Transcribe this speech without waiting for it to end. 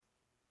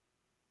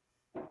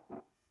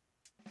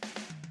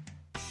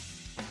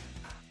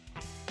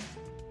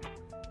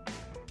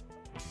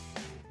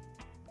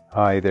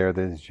Hi there,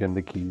 this is Jim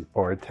the Keys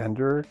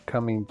bartender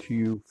coming to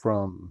you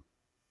from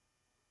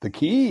the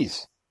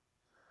Keys,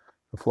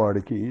 the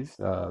Florida Keys.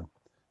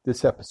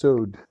 This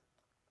episode,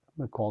 I'm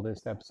going to call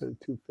this episode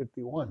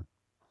 251,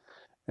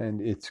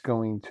 and it's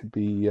going to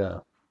be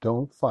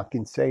Don't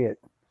Fucking Say It.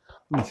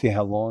 Let me see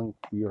how long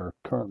we are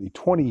currently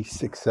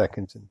 26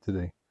 seconds into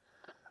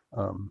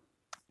the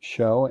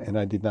show, and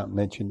I did not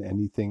mention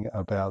anything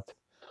about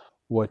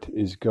what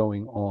is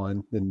going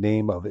on, the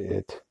name of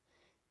it,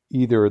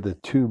 either of the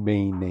two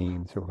main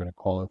names that we're going to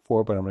call it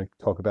for, but I'm going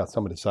to talk about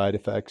some of the side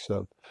effects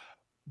of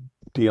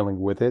dealing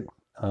with it.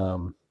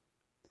 Um,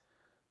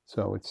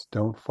 so it's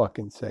Don't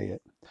Fucking Say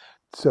It.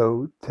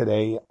 So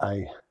today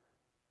I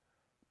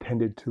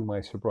tended to my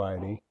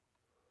sobriety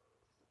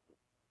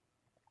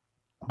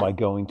by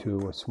going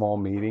to a small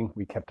meeting.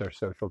 We kept our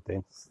social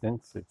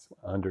distance. It's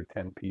under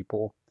 10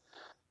 people,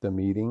 the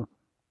meeting.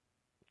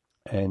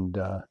 And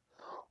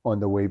on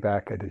the way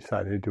back, I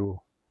decided to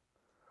do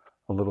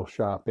a little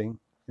shopping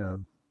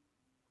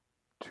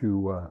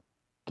to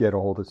get a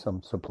hold of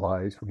some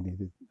supplies we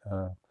needed.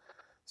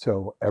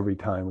 So every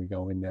time we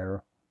go in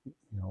there,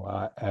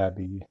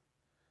 Abby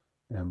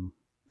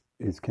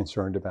is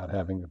concerned about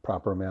having the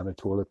proper amount of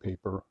toilet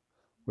paper,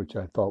 which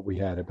I thought we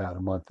had about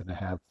a month and a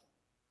half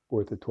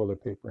worth of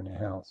toilet paper in the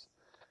house.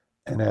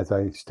 And as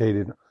I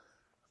stated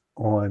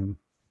on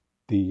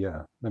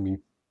the,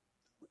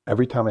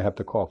 every time I have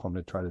to cough, I'm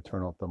going to try to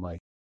turn off the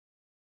mic.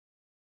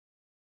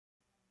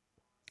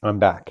 I'm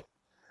back.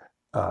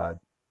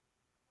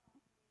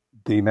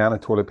 The amount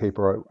of toilet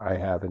paper I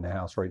have in the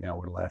house right now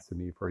would have lasted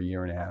me for a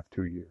year and a half,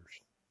 2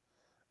 years.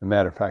 As a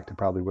matter of fact, it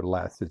probably would have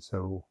lasted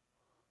so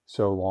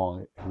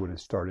long it would have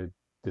started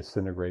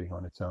disintegrating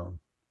on its own.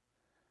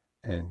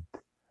 And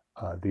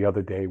the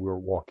other day we were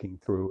walking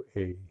through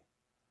a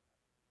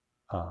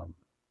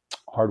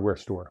hardware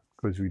store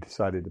because we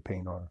decided to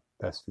paint our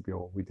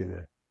vestibule. We did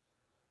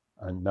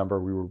a number.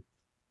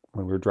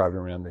 When we were driving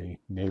around the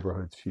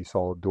neighborhood, she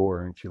saw a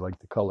door and she liked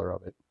the color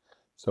of it.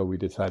 So we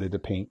decided to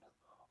paint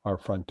our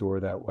front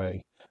door that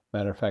way.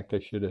 Matter of fact, I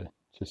should have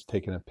just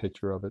taken a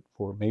picture of it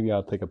maybe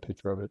I'll take a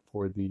picture of it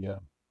for the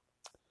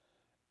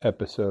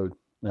episode.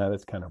 Now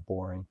that's kind of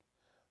boring.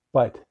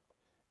 But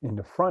in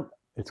the front,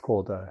 it's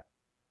called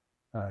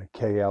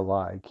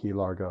KLI, Key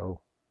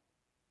Largo,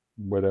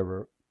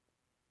 whatever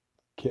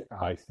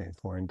I stands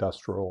for,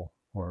 industrial,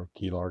 or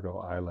Key Largo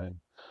Island.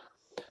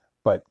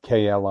 But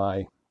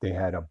KLI, they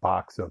had a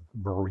box of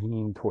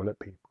marine toilet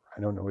paper.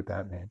 I don't know what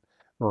that meant.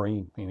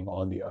 Marine meaning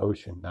on the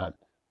ocean, not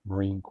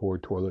Marine Corps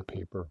toilet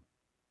paper.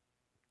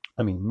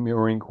 I mean,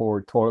 Marine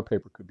Corps toilet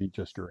paper could be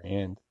just your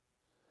hand.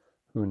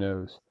 Who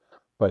knows?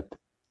 But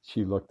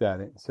she looked at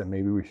it and said,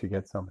 maybe we should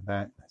get some of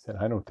that. I said,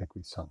 I don't think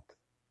we sunk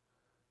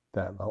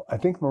that low. I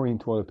think marine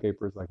toilet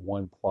paper is like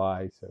one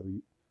ply, so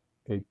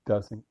it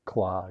doesn't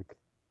clog.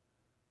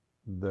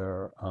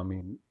 You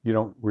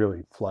don't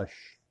really flush.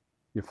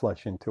 You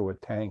flush into a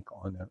tank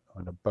on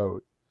a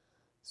boat.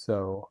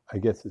 So I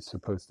guess it's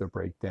supposed to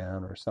break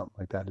down or something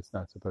like that. It's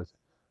not supposed to.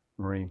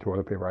 Marine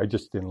toilet paper. I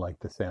just didn't like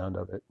the sound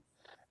of it.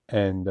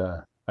 And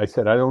I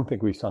said, I don't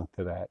think we sunk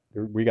to that.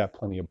 We got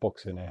plenty of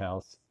books in the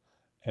house.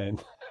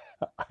 And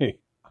I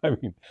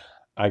mean,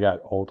 I got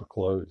old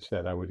clothes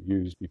that I would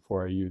use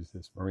before I used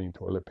this marine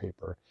toilet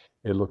paper.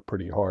 It looked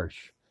pretty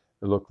harsh.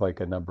 It looked like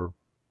a number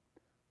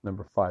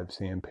 5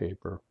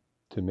 sandpaper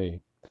to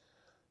me.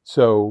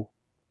 So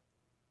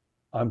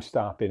I'm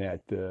stopping at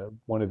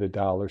one of the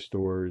dollar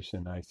stores,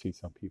 and I see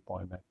some people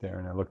I met there,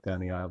 and I look down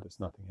the aisle. There's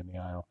nothing in the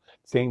aisle.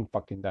 Same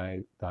fucking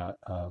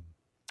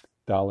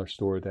dollar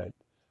store that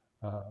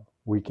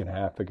week and a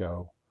half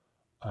ago,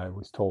 I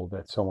was told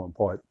that someone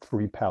bought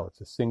 3 pallets.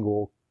 A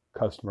single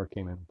customer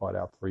came in and bought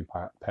out 3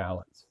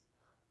 pallets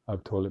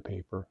of toilet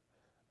paper,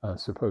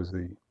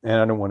 supposedly. And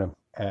I don't want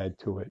to add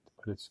to it,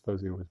 but it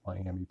supposedly was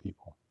Miami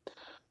people.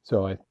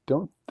 So I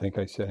don't think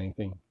I said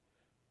anything,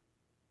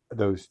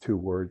 those 2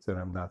 words that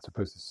I'm not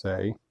supposed to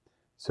say.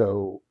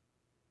 So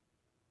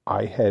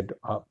I head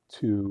up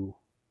to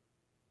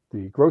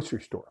the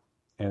grocery store.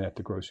 And at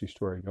the grocery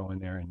store, I go in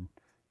there and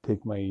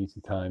take my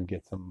easy time,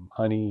 get some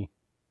honey.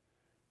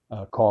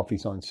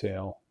 Coffee's on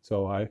sale.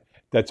 So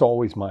that's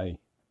always my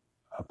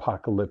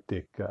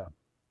apocalyptic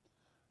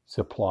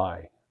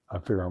supply I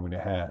figure I'm going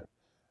to have.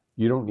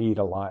 You don't need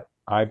a lot.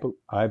 I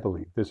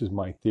believe, this is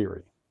my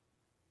theory,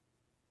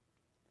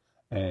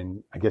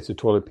 and I guess the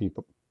toilet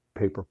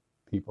paper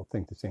people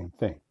think the same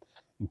thing.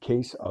 In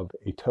case of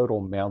a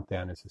total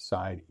meltdown in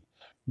society,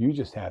 you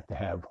just have to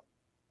have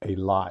a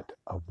lot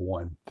of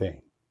one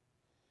thing.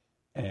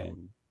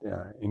 And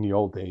in the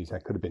old days,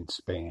 that could have been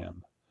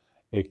Spam.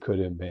 It could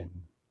have been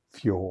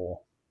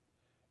fuel.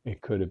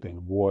 It could have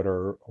been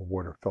water or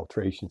water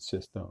filtration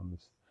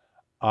systems.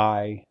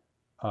 I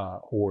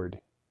hoard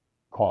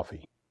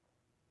coffee,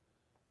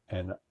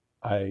 and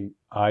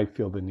I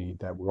feel the need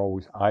that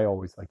I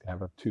always like to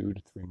have a 2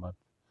 to 3 month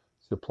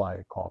supply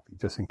of coffee,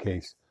 just in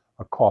case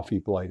a coffee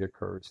blight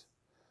occurs.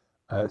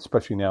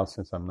 Especially now,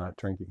 since I'm not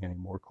drinking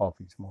anymore,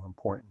 coffee is more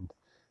important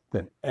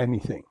than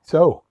anything.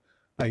 So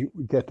I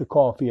get the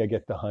coffee, I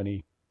get the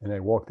honey, And I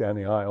walked down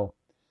the aisle,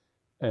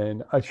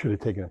 and I should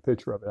have taken a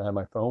picture of it. I had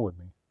my phone with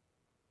me.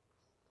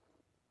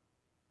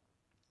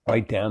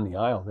 Right down the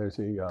aisle, there's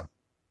a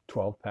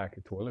 12-pack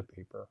of toilet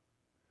paper.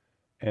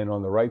 And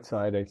on the right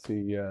side, I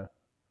see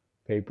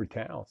paper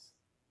towels.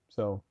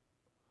 So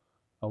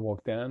I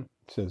walk down.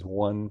 It says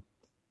one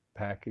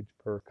package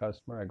per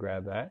customer. I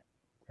grab that,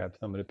 grab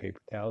some of the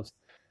paper towels,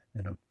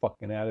 and I'm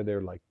fucking out of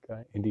there like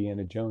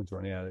Indiana Jones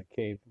running out of the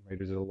cave,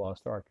 Raiders of the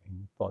Lost Ark. And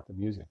he thought the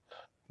music.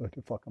 Let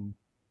the fucking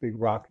big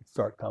rockets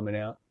start coming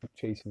out,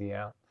 chasing me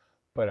out.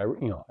 But I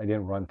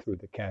didn't run through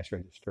the cash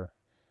register,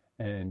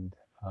 and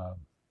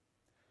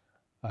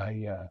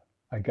I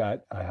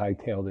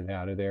hightailed it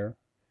out of there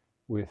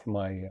with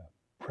my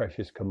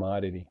precious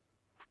commodity.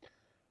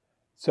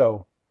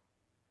 So,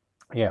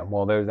 yeah,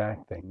 well, there's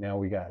that thing. Now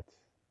we got,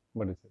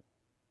 what is it?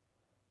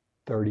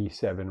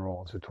 37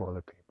 rolls of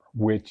toilet paper,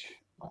 which,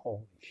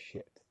 holy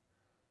shit,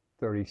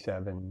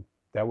 37,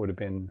 that would have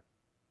been,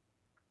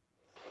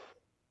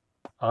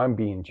 I'm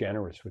being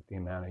generous with the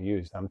amount I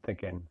used. I'm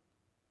thinking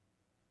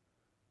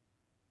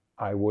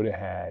I would have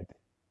had,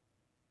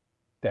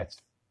 that's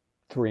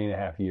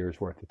 3.5 years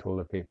worth of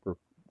toilet paper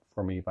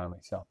for me by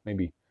myself,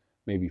 maybe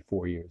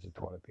 4 years of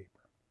toilet paper.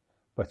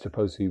 But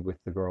supposedly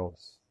with the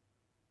girls,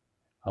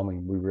 I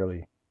mean,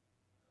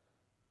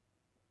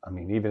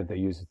 even if they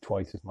use it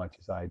twice as much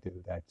as I do,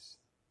 that's,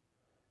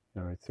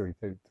 it's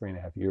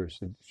 3.5 years.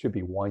 So it should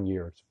be 1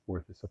 year's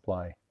worth of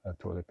supply of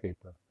toilet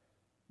paper.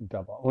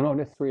 Double. Oh no,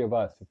 there's 3 of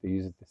us if they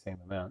use it the same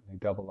amount. They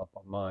double up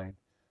on mine.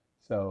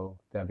 So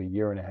that'd be 1.5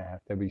 years.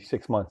 That'd be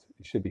 6 months.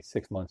 It should be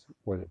 6 months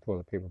worth of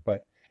toilet paper,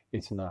 but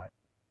it's not.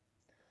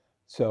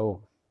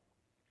 So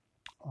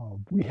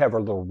we have our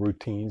little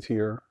routines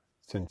here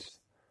since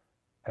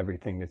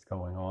everything that's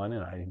going on,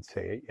 and I didn't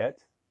say it yet.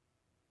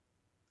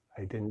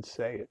 I didn't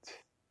say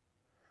it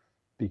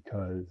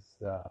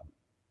because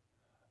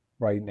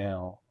right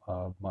now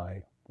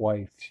my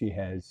wife, she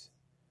has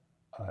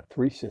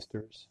 3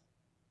 sisters.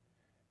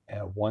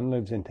 One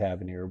lives in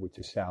Tavernier, which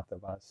is south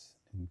of us,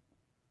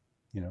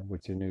 and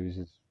which the news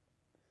is,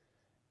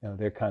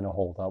 they're kind of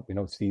holed up. We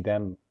don't see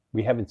them.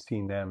 We haven't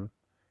seen them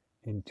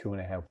in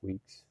 2.5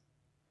 weeks.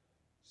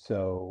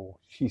 So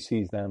she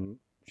sees them.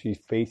 She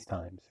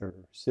FaceTimes her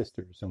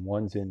sisters, and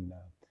one's in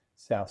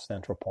South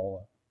Central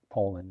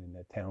Poland in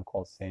a town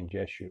called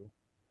Sanjeshu.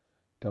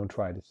 Don't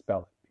try to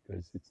spell it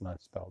because it's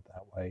not spelled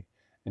that way.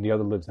 And the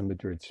other lives in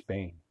Madrid,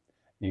 Spain.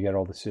 You got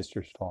all the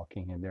sisters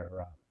talking in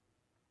their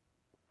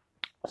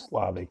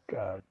Slavic,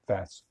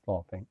 fast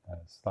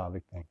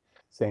Slavic thing,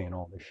 saying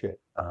all this shit.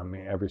 I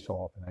mean, every so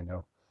often I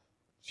know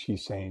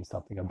she's saying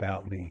something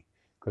about me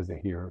because they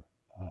hear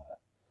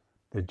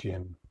the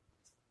gym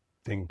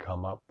thing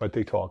come up, but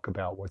they talk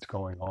about what's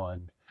going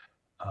on.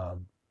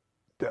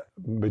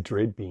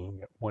 Madrid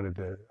being one of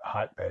the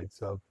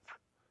hotbeds of,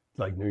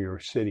 like New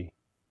York City,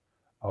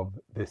 of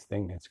this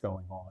thing that's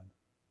going on.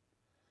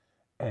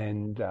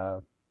 And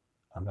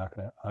I'm not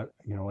going to,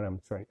 you know what, I'm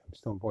sorry, I'm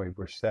still, boy,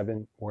 we're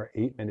 7 or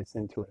 8 minutes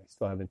into it. I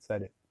still haven't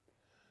said it.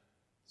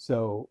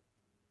 So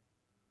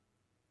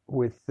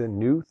with the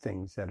new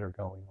things that are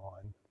going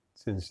on,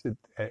 since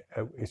it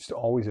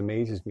always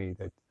amazes me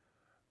that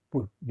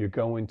you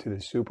go into the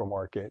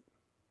supermarket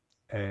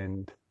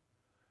and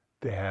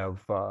they have,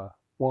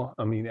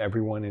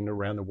 everyone in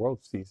around the world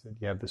sees it.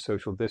 You have the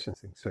social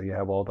distancing. So you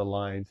have all the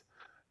lines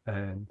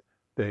and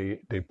they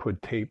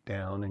put tape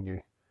down and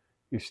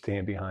you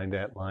stand behind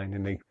that line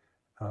and they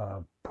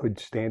put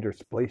standard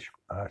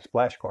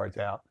splash guards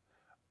out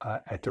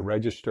at the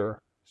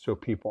register so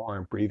people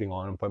aren't breathing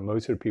on them. But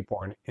most of the people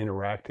aren't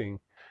interacting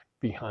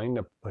behind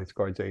the place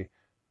guards.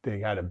 They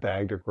got to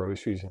bag their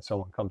groceries and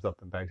someone comes up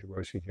and bags the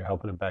groceries. You're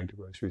helping them bag the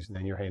groceries and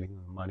then you're handing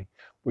them the money,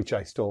 which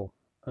a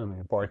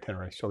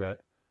bartender, I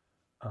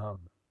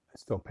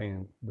still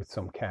paying with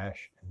some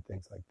cash and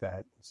things like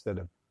that instead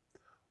of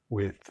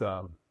with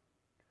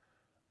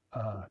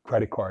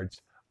credit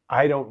cards.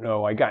 I don't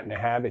know. I got in the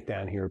habit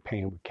down here of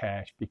paying with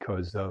cash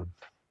because of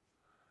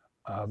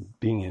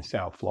being in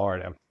South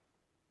Florida.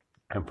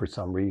 And for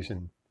some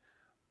reason,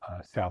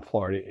 South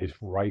Florida is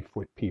rife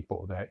with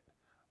people that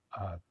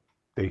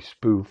they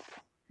spoof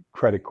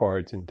credit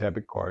cards and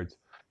debit cards.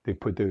 They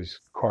put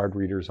those card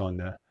readers on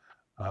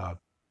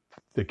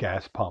the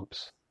gas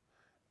pumps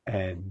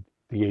and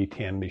the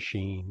ATM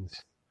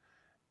machines,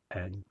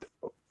 and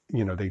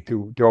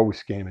they're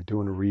always scamming,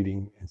 doing a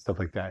reading and stuff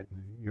like that.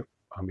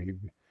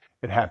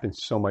 It happens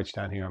so much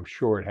down here. I'm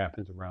sure it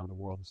happens around the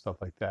world and stuff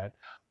like that.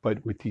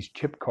 But with these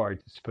chip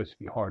cards, it's supposed to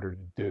be harder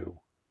to do.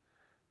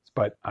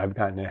 But I've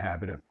gotten in the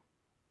habit of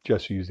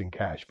just using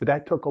cash. But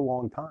that took a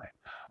long time.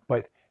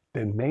 But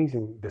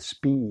the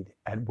speed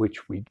at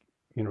which we,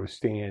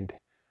 stand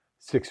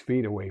 6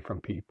 feet away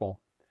from people,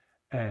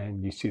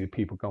 and you see the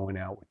people going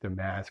out with the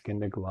mask and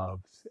the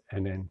gloves,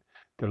 and then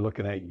they're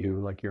looking at you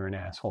like you're an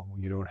asshole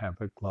when you don't have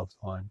the gloves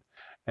on.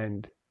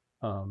 And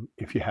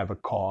if you have a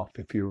cough,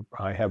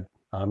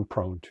 I'm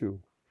prone to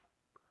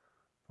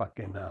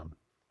fucking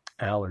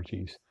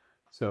allergies.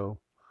 So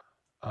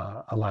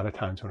a lot of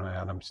times when I'm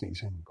out, I'm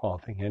sneezing and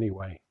coughing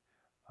anyway.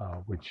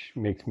 which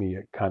makes me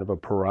a kind of a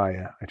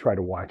pariah. I try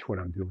to watch what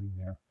I'm doing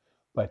there,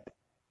 but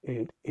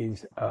it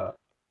is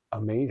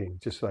amazing,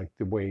 just like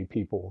the way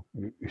people.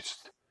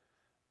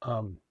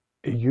 Um,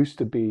 it used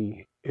to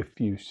be if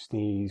you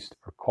sneezed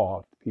or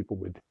coughed, people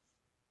would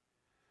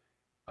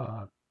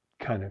uh,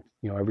 kind of,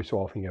 every so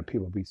often you have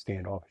people be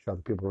standoffish.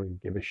 Other people don't even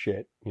give a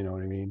shit. You know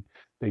what I mean?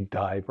 They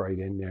dive right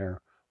in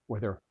there.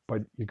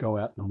 But you go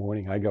out in the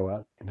morning. I go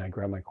out and I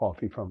grab my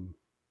coffee from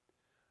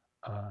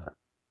uh,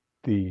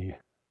 the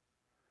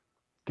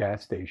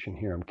gas station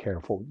here. I'm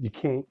careful. You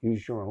can't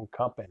use your own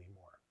cup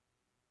anymore,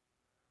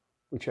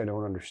 which I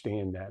don't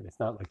understand. That it's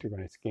not like they're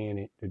going to scan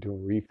it. They're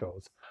doing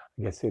refills.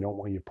 I guess they don't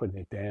want you putting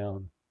it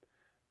down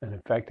and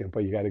infecting.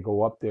 But you got to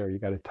go up there. You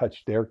got to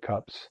touch their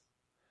cups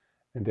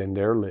and then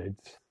their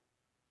lids.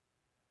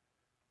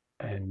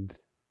 And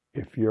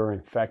if you're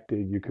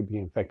infected, you could be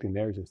infecting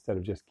theirs instead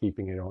of just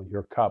keeping it on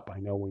your cup. I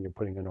know when you're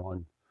putting it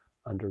on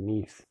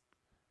underneath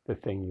the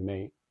thing, you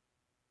may.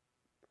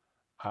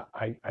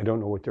 I don't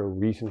know what their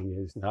reasoning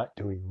is not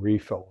doing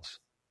refills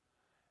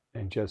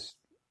and just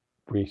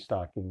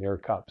restocking their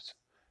cups,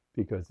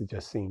 because it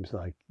just seems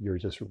like you're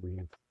just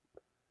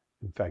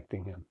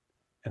reinfecting him.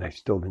 And I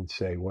still didn't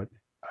say what,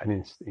 I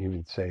didn't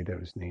even say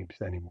those names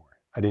anymore.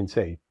 I didn't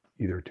say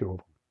either two of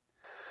them.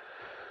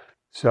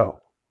 So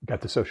got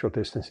the social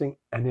distancing.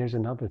 And there's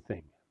another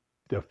thing,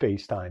 the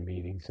FaceTime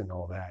meetings and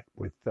all that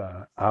with,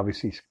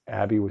 obviously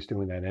Abby was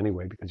doing that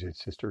anyway, because your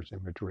sister's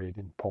in Madrid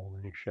and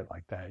Poland and shit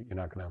like that. You're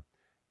not going to,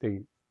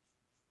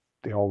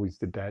 they always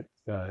did that.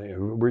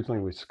 Originally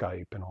it was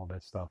Skype and all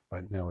that stuff,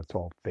 but now it's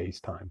all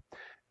FaceTime.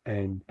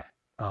 And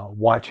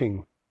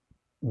watching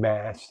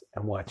Mass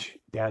and watch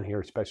down here,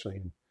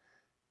 especially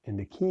in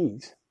the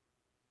Keys,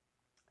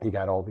 you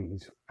got all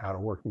these out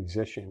of work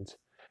musicians,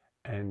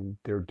 and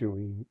they're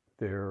doing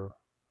their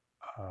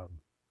um,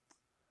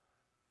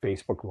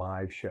 Facebook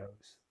Live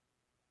shows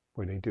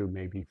where they do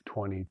maybe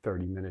 20,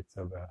 30 minutes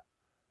of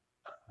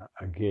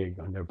a gig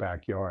on their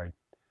backyard,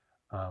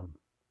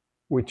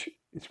 which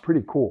is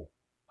pretty cool.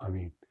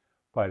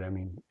 But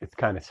it's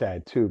kind of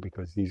sad too,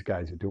 because these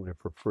guys are doing it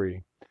for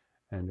free,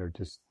 and they're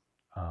just,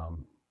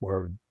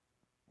 where,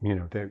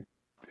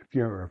 if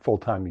you're a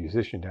full-time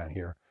musician down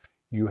here,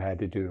 you had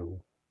to do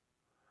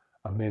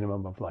a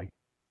minimum of like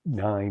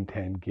 9,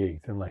 10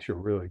 gigs, unless you're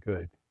really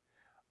good,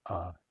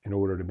 in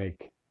order to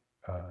make,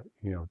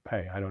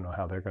 pay. I don't know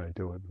how they're going to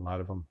do it. A lot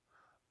of them,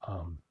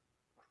 um,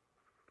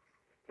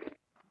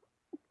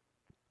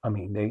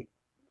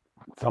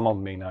 some of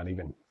them may not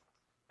even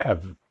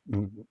have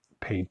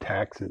paid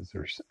taxes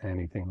or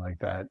anything like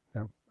that.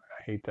 I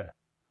hate that.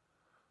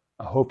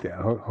 I hope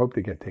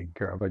they get taken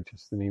care of. I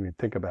just didn't even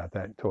think about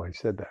that until I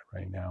said that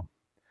right now.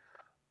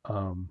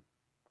 Um,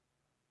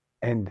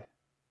 and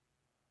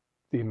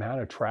the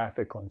amount of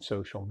traffic on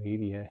social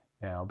media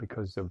now,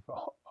 because of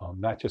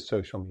not just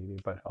social media,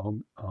 but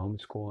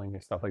homeschooling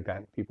and stuff like that,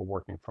 and people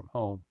working from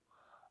home.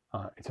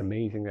 It's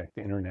amazing that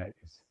the internet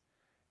is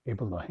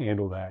able to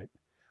handle that.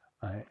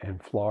 In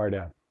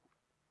Florida,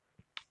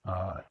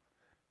 uh,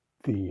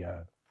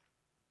 the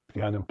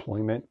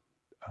unemployment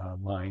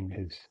line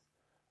has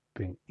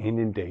been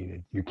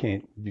inundated. You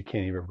can't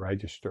even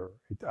register.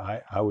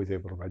 I was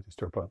able to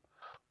register, but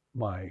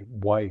my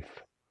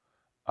wife,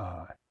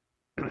 uh,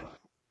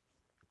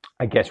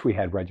 I guess we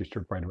had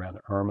registered right around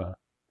Irma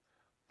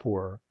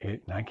for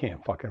it, and I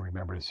can't fucking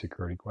remember the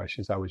security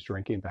questions. I was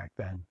drinking back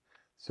then,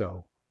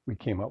 so we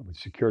came up with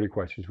security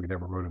questions. We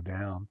never wrote them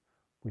down,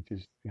 which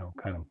is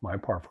kind of my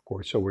part, of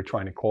course. So we're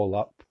trying to call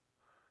up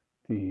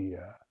the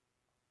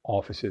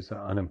offices of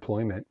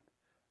unemployment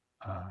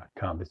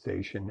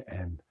compensation,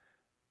 and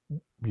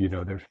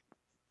there's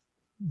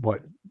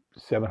what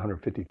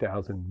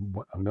 750,000,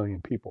 a million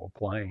people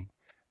applying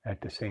at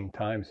the same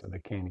time, so they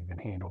can't even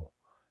handle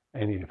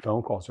any of the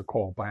phone calls or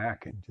call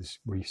back and just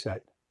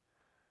reset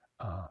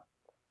uh,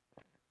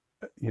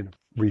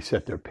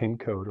 reset their PIN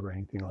code or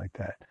anything like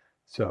that.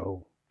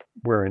 So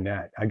we're in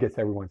that. I guess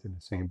everyone's in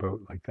the same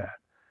boat like that.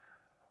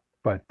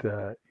 But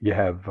you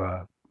have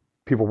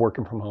people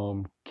working from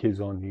home, kids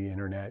on the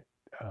internet,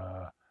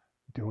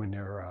 doing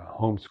their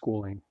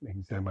homeschooling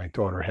things. And my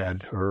daughter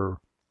had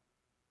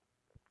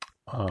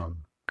um,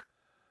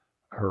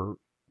 her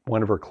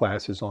one of her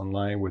classes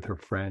online with her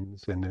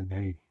friends, and then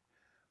they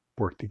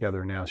work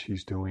together. Now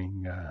she's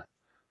doing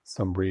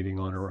some reading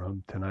on her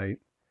own tonight,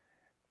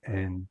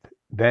 and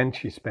then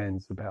she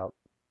spends about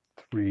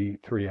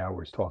three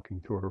hours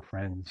talking to her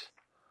friends,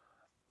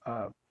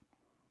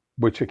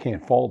 which I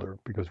can't fault her,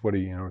 because what are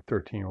you, a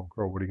 13-year-old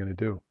girl, what are you going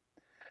to do?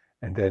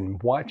 And then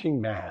watching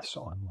Mass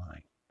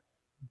online,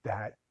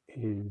 that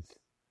is,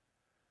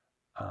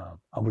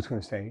 I was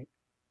going to say,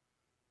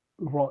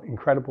 well,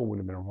 incredible would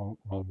have been a wrong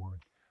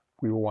word.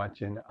 We were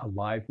watching a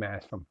live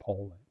Mass from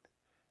Poland,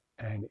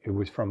 and it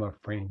was from a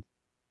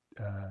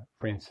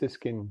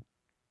Franciscan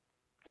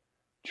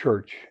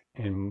church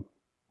in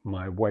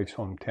my wife's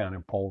hometown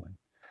in Poland.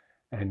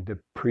 And the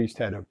priest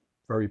had a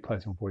very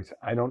pleasant voice.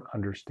 I don't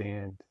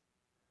understand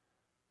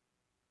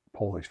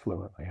Polish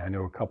fluently. I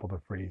know a couple of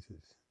the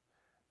phrases,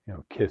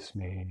 kiss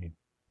me,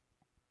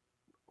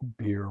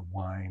 beer,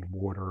 wine,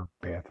 water,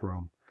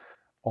 bathroom,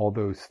 all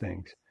those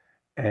things.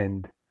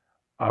 And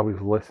I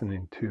was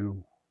listening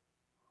to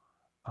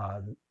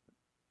uh,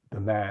 the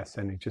mass,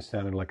 and it just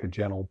sounded like a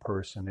gentle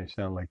person. They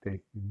sound like they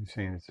were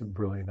saying it's a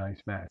really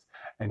nice mass.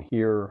 And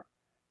here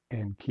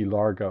in Key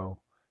Largo,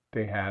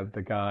 they have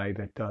the guy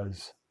that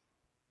does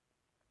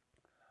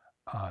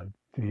uh,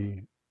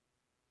 the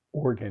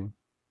organ,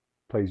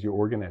 plays the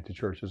organ at the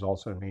church, is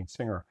also the main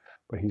singer,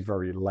 but he's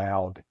very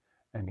loud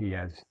and he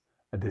has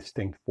a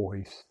distinct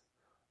voice.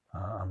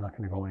 I'm not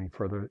going to go any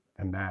further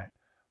than that,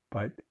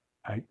 but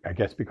I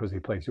guess because he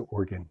plays the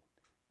organ,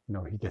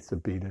 he gets to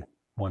be the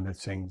one that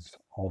sings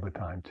all the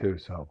time too.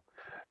 So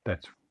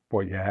that's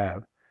what you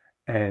have.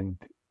 And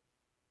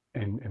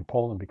in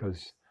Poland,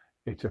 because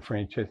it's a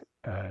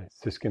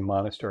Franciscan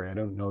monastery, I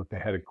don't know if they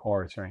had a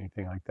chorus or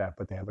anything like that,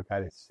 but they have a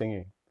guy that's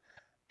singing.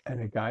 And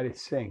the guy that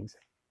sings,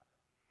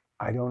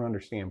 I don't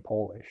understand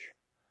Polish,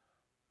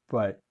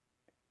 but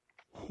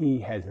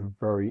he has a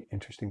very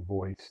interesting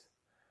voice.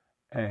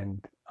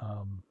 And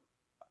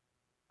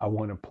I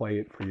want to play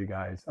it for you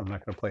guys. I'm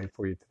not going to play it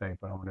for you today,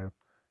 but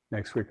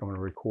next week I'm going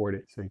to record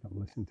it so you can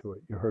listen to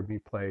it. You heard me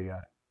play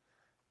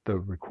the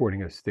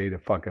recording of Stay the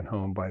Fucking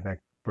Home by that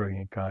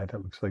brilliant guy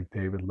that looks like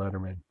David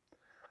Letterman.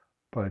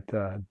 But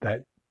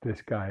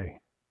this guy,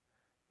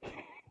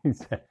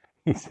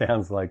 he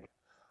sounds like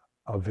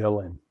a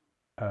villain.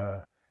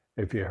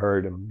 If you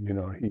heard him,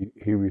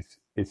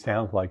 it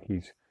sounds like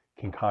he's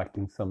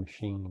concocting some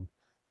machine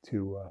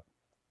to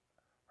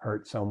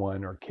hurt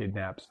someone or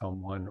kidnap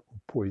someone or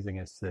poison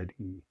a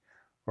city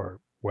or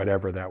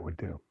whatever that would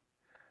do.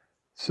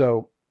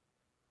 So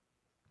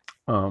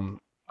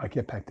I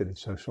get back to the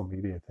social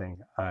media thing.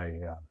 I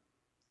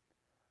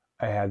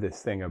had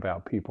this thing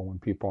about people when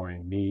people are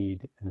in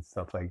need and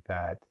stuff like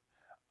that.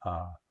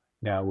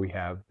 Now we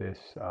have this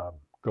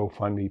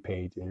GoFundMe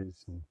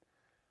pages, and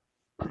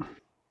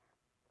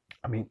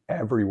I mean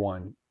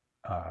everyone.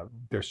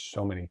 There's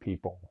so many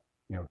people.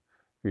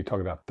 You're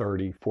talking about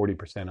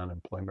 30-40%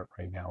 unemployment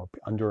right now,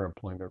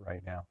 underemployment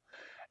right now,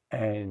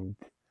 and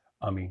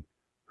I mean,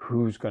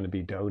 who's going to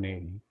be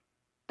donating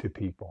to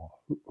people?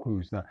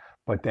 Who's not?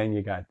 But then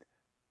you got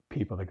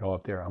people that go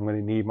up there. I'm going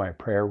to need my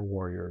prayer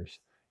warriors.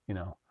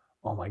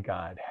 Oh my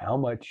God, how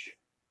much?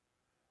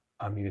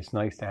 I mean, it's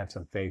nice to have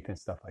some faith and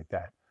stuff like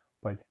that,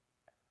 but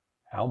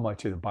how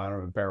much of the bottom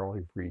of the barrel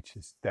you've reached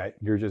is that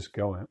you're just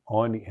going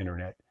on the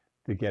internet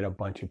to get a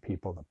bunch of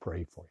people to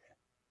pray for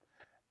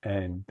you.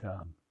 And,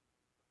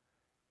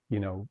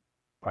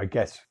 I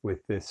guess with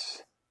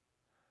this,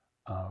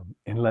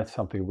 unless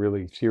something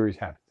really serious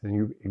happens,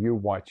 and if you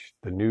watch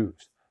the news,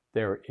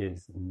 there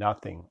is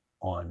nothing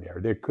on there.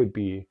 There could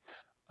be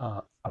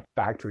a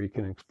factory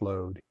can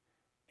explode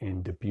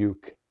in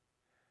Dubuque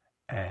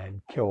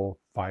and kill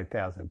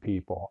 5,000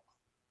 people.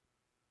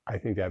 I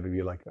think that would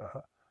be like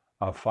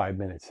a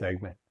 5-minute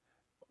segment.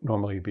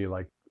 Normally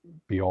it'd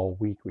be all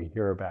week we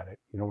hear about it.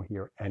 You don't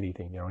hear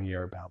anything. You don't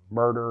hear about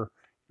murder.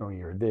 You don't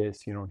hear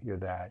this. You don't hear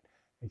that.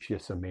 It's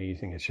just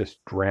amazing. It's just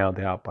drowned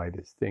out by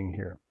this thing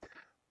here.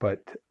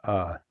 But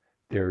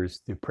there's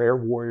the prayer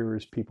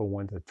warriors. People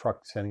want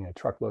sending a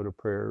truckload of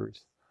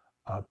prayers.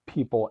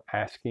 People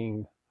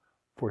asking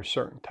for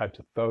certain types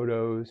of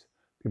photos.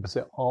 People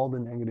say all the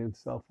negative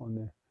stuff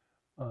on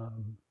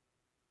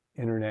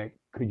the internet.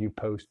 Could you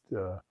post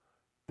the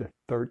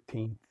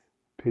 13th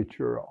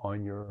picture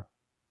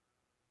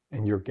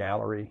in your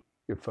gallery,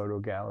 your photo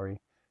gallery?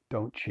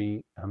 Don't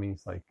cheat. I mean,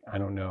 it's like, I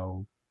don't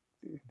know.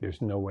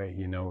 There's no way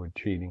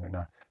cheating or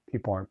not.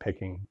 People aren't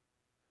picking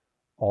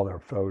all their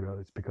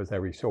photos because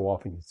every so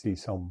often you see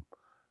some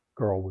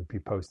girl would be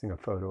posting a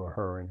photo of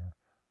her in her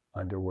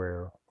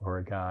underwear, or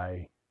a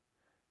guy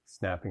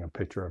snapping a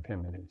picture of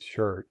him in his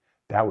shirt.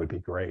 That would be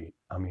great.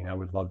 I mean, I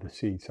would love to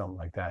see something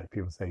like that.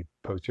 People say,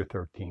 post your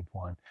 13th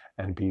one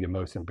and be the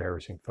most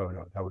embarrassing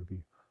photo. That would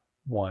be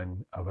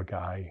one of a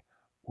guy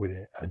with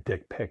a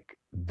dick pic.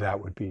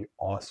 That would be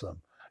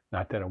awesome.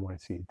 Not that I want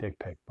to see a dick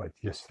pic, but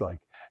just like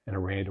in a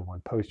random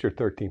one. Post your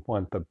 13th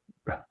one to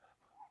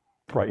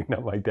brighten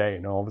up my day.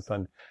 And all of a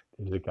sudden,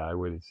 there's a guy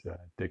with his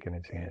dick in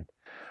his hand.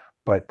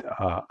 But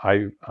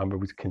I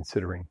was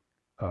considering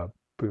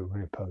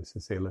doing a post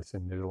and say,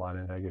 listen, there's a lot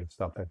of negative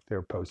stuff that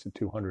they're posted.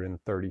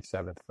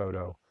 237th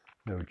photo,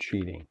 no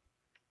cheating.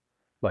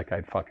 Like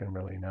I fucking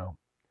really know.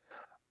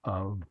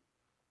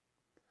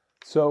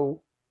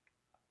 So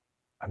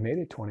I made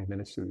it 20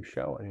 minutes through the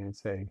show. I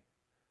didn't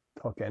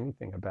talk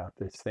anything about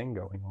this thing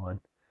going on.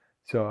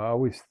 So I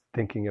was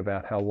thinking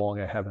about how long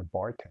I haven't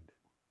bartended.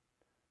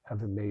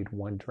 Haven't made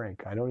one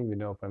drink. I don't even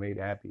know if I made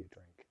Abby a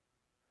drink.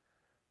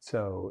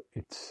 So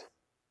it's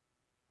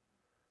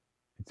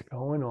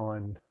going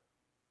on.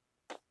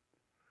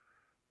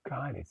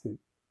 God, is it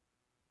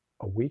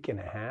a week and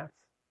a half?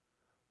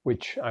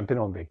 Which I've been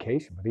on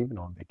vacation, but even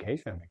on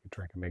vacation, I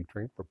make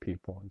drink for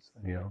people and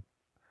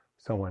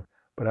someone.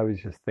 But I was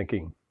just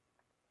thinking,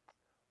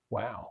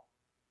 wow,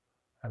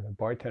 I've been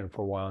bartending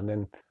for a while, and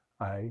then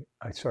I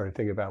started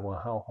thinking about, well,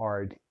 how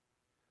hard.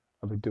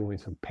 I've been doing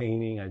some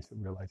painting. I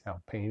realized how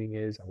painting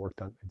is. I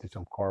did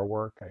some car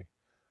work.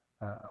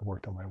 I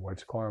worked on my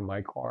wife's car,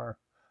 my car.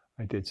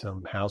 I did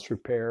some house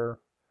repair.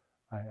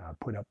 I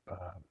put up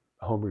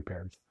home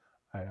repairs.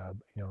 You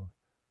know,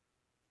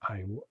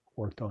 I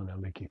worked on a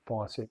leaky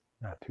faucet,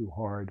 not too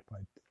hard,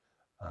 but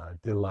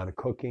did a lot of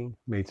cooking,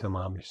 made some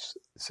Amish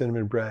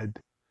cinnamon bread.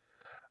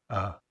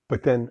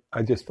 But then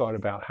I just thought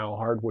about how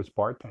hard was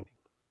bartending.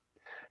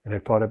 And I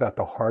thought about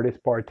the hardest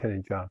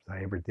bartending jobs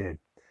I ever did.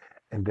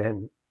 And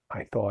then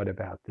I thought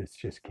about this,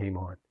 just came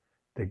on.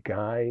 The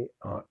guy,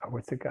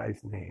 what's the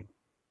guy's name?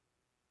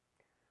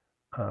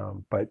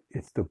 But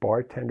it's the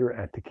bartender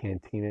at the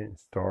cantina in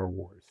Star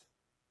Wars.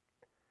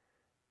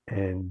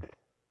 And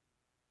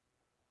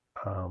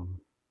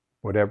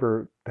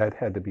whatever, that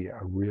had to be a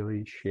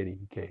really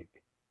shitty gig.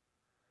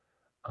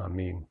 I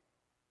mean,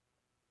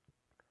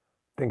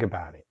 think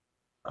about it.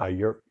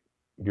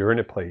 You're in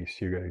a place,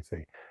 you're going to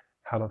say,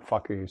 how the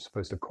fuck are you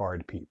supposed to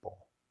card people?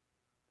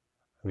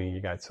 I mean,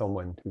 you got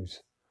someone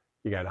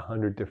you got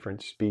 100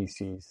 different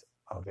species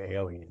of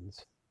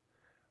aliens.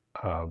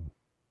 Um,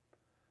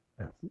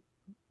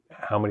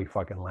 how many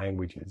fucking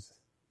languages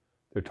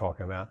they're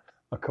talking about?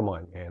 Oh, come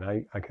on, man.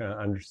 I can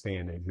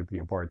understand it to be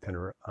a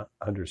bartender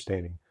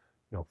understanding,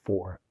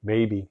 4,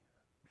 maybe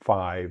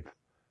 5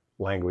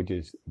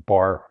 languages,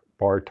 bar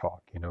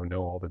talk,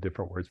 know all the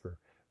different words for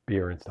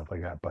beer and stuff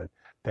like that. But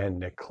then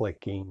the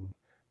clicking,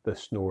 the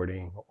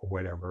snorting, or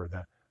whatever,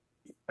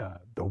 the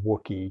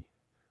Wookiee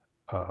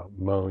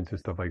moans and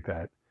stuff like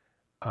that.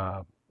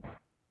 I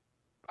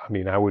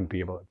mean, I wouldn't be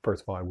able to,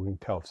 first of all, I wouldn't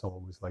tell if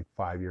someone was like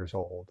 5 years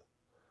old.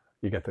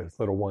 You got those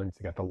little ones,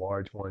 you got the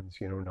large ones,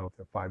 you don't know if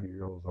they're 5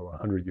 years old or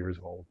 100 years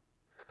old.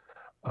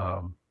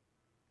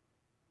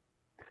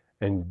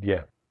 And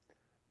yeah,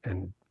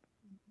 and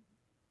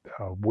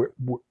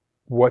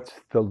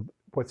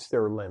what's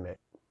their limit?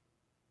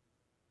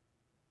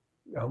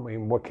 I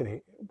mean, what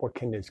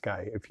can this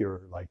guy, if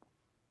you're like,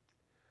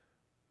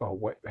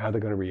 oh, how they're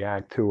going to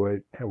react to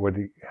it?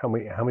 How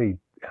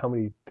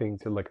many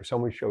things like, if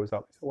someone shows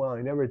up and says, well,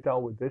 I never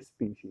dealt with this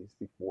species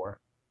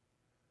before.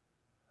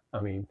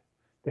 I mean,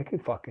 they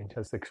could fucking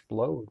just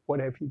explode. What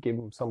if you give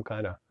them some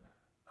kind of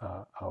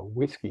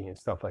whiskey and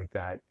stuff like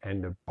that,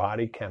 and the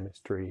body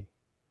chemistry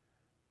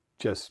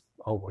just,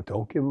 oh, well,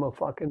 don't give him a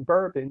fucking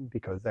bourbon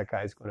because that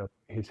guy's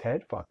his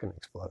head fucking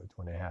explodes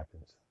when it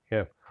happens.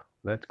 Yeah,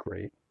 that's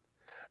great.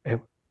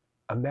 And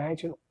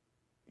imagine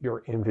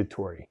your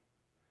inventory.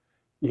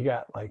 You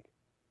got like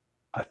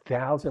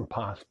 1,000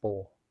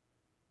 possible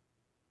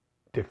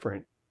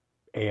different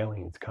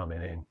aliens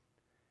coming in,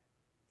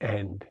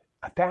 and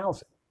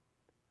 1,000.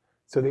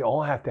 So they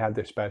all have to have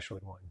their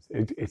specialty ones.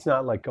 It's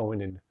not like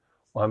going in,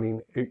 well, I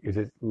mean, is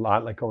it a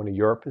lot like going to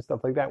Europe and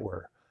stuff like that,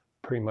 where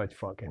pretty much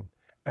fucking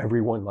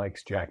everyone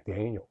likes Jack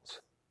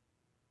Daniels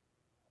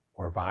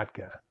or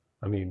vodka?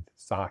 I mean,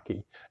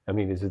 sake. I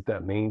mean, is it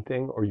that main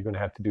thing, or are you going to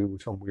have to do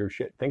some weird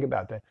shit? Think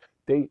about that.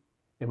 In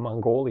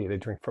Mongolia, they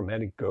drink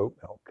fermented goat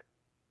milk.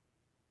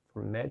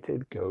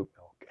 Fermented goat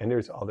milk. And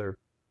there's other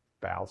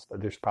foul stuff.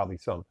 There's probably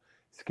some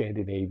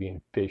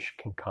Scandinavian fish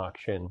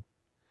concoction.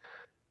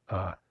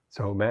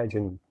 So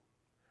imagine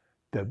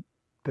the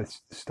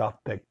stuff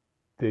that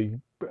they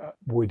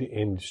would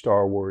in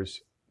Star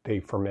Wars, they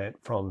ferment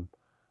from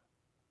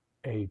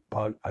a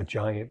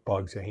giant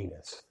bug's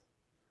anus.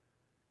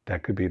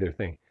 That could be their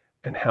thing.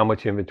 And how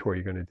much inventory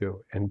you're going to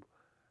do, and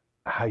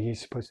how you're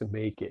supposed to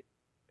make it.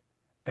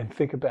 And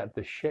think about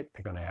the shit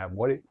they're going to have.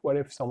 What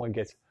if someone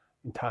gets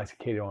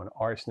intoxicated on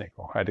arsenic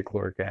or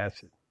hydrochloric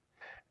acid,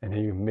 and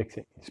then you mix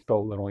it, you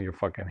spill it on your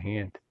fucking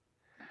hand,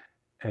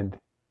 and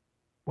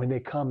when they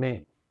come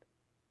in,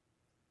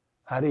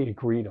 how do you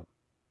greet them?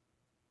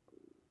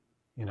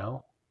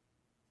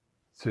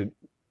 So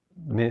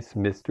Miss,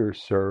 Mr.,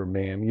 Sir,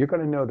 Ma'am, you're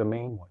going to know the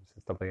main ones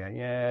and stuff like that.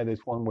 Yeah,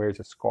 this one wears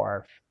a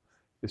scarf,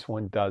 this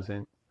one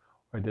doesn't,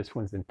 or this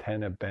one's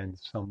antenna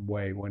bends some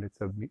way when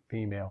it's a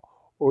female,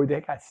 or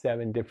they got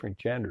 7 different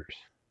genders.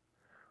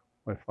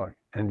 What the fuck?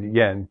 And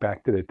yeah, and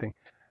back to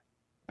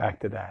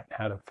that.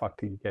 How the fuck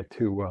do you get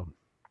to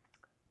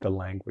the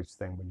language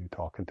thing when you're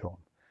talking to them?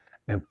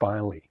 And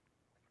finally,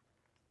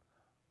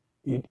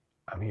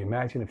 I mean,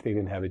 imagine if they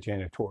didn't have a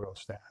janitorial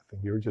staff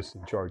and you're just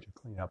in charge of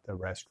cleaning up the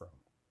restroom.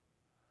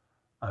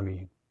 I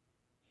mean,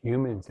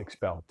 humans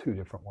expel 2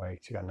 different ways.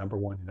 You got number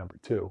 1 and number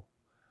 2.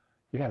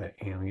 You got an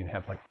alien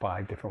have like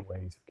 5 different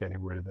ways of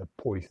getting rid of the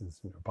poisons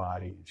in their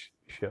body and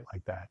shit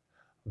like that.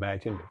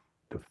 Imagine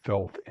the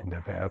filth in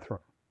the bathroom.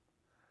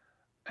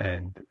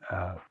 And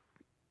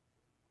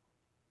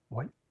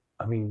what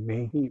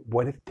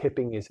if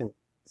tipping isn't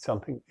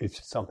something? It's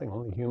just something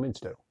only humans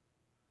do.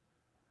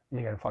 And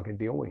you gotta fucking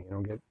deal with it.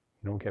 You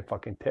don't get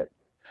fucking tipped.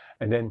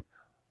 And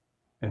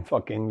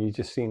fucking, you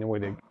just seen the way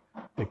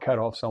they cut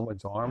off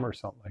someone's arm or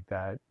something like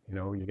that.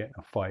 You get in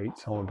a fight,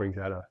 someone brings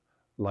out a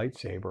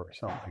lightsaber or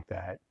something like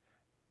that.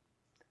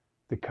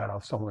 They cut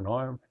off someone's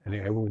arm, and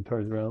then everyone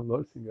turns around,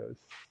 looks, and goes,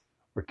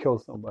 or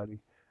kills somebody.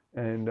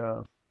 And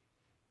oh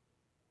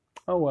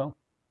well,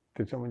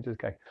 did someone just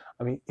get?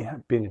 I mean,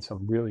 I've been in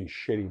some really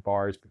shitty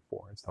bars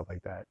before and stuff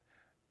like that.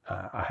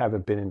 I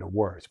haven't been in the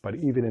worst, but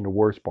even in the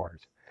worst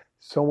bars,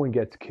 someone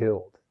gets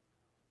killed.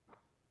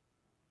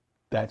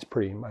 that's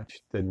pretty much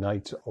the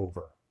night's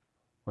over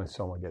when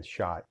someone gets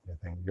shot. You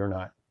think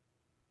you're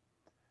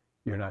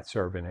not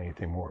serving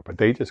anything more. But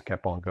they just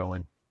kept on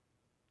going,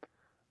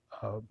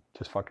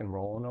 just fucking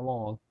rolling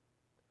along.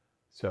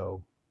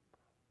 So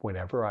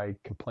whenever I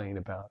complain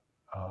about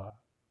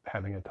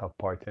having a tough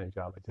bartending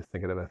job, I just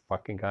think of that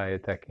fucking guy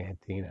at that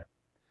cantina.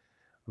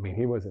 I mean,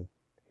 he wasn't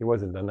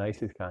the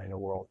nicest guy in the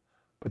world,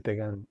 but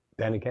then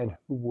again,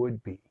 who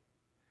would be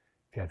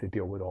if you had to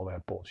deal with all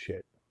that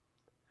bullshit?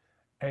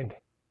 And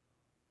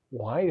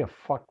why the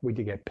fuck would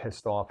you get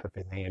pissed off if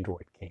an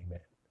android came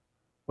in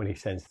when he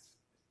sends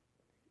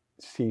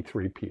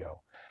C-3PO?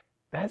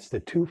 That's the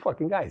two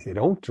fucking guys. They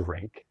don't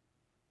drink,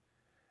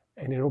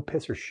 and they don't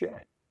piss or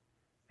shit.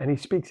 And he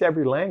speaks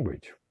every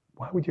language.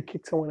 Why would you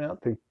kick someone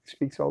out that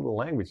speaks all the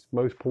languages?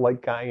 The most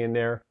polite guy in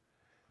there.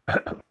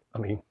 I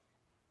mean,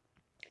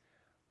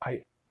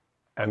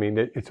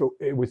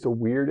 it was the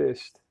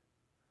weirdest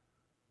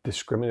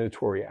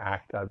discriminatory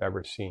act I've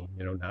ever seen.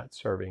 Not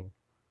serving,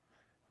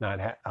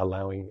 not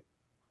allowing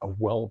a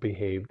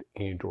well-behaved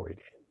android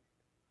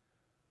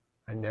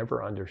in. I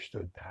never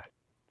understood that.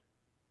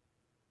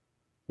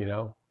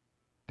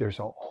 There's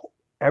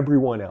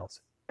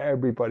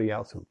everybody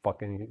else in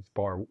fucking his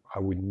bar, I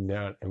would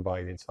not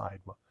invite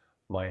inside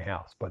my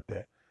house. But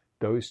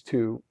those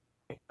two,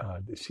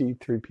 the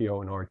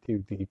C-3PO and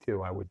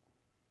R2-D2, I would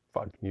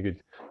you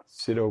could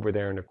sit over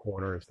there in the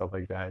corner and stuff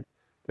like that.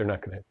 They're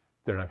not gonna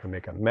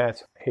make a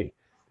mess. Hey,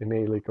 they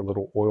may leak a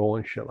little oil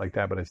and shit like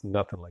that, but it's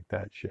nothing like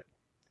that shit.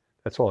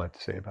 That's all I have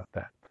to say about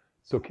that.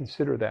 So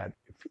consider that,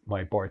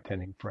 my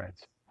bartending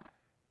friends.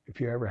 If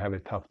you ever have a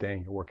tough day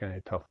and you're working at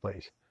a tough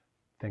place,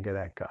 think of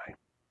that guy.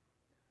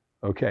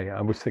 Okay,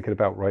 I was thinking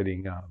about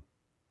writing.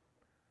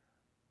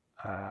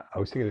 I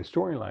was thinking of a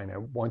storyline.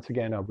 Once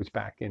again, I was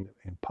back in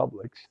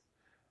Publix,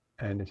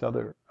 and this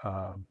other,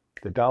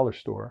 the dollar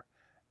store,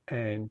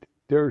 and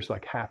there's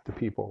like half the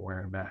people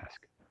wearing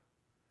masks.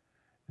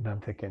 And I'm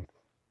thinking,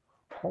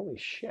 holy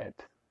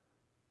shit,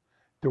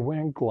 they're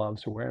wearing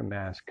gloves, they're wearing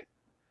masks.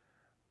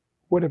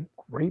 What a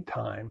great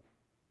time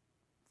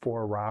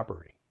for a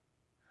robbery.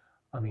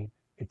 I mean,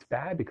 it's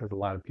bad because a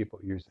lot of people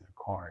are using their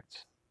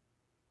cards.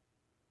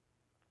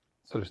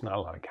 So there's not a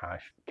lot of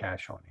cash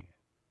on hand.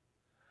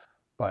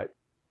 But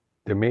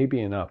there may be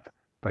enough,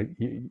 but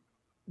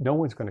no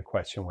one's going to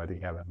question whether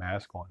you have a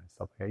mask on and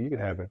stuff like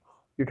that.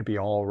 You could be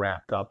all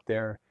wrapped up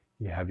there.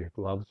 You have your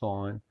gloves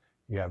on.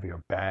 You have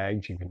your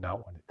bags. You could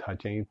not want to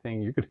touch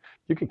anything. You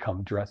could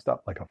come dressed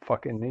up like a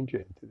fucking ninja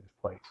into this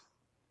place,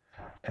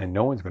 and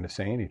no one's going to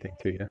say anything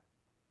to you.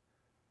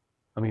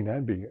 I mean,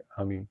 that'd be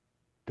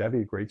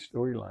a great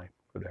storyline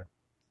for there.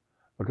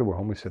 Okay, we're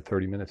almost at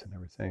 30 minutes and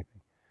never say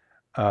anything.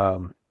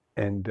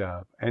 And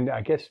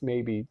I guess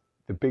maybe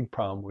the big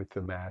problem with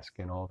the mask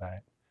and all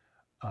that,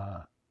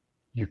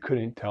 you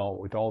couldn't tell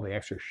with all the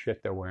extra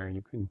shit they're wearing.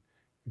 You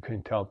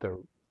couldn't tell if they're,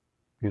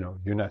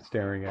 you're not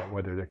staring at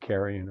whether they're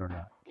carrying or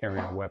not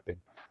carrying a weapon,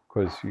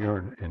 because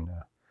you're in.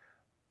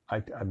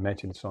 I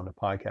mentioned this on the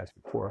podcast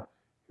before.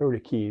 Here are the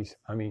Keys.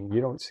 I mean,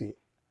 you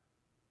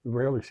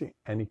rarely see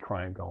any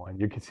crime go on.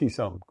 You can see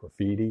some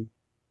graffiti.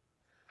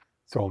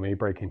 Someone may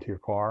break into your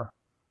car.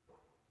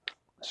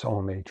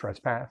 Someone may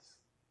trespass.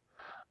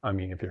 I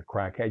mean, if you're a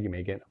crackhead, you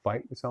may get in a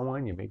fight with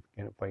someone. You may get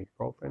in a fight with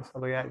your girlfriend,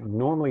 stuff like that.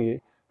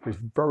 Normally, there's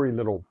very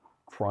little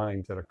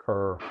crimes that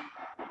occur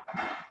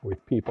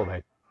with people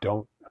that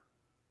don't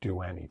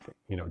do anything.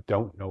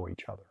 Don't know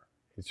each other.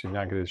 You're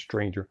not going to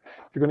stranger.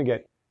 If you're going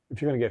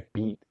to get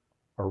beat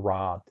or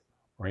robbed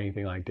or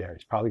anything like that,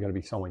 it's probably going to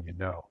be someone you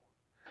know.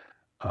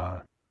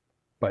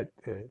 But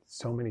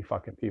so many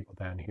fucking people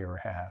down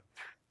here have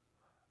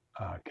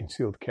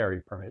concealed carry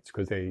permits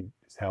because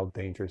it's how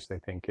dangerous they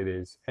think it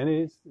is, and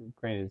it is,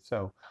 granted,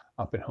 so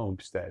up in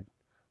Homestead.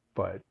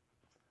 But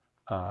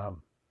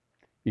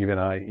even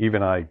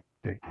I,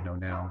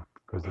 now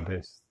because of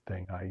this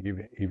thing, I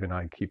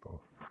keep a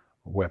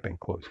weapon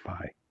close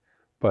by.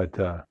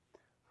 But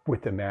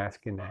with the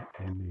mask and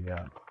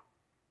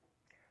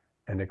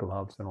the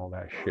gloves and all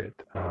that shit,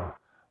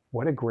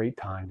 what a great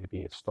time to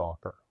be a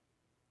stalker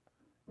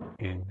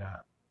in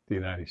the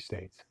United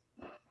States.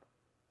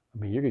 I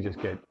mean, you could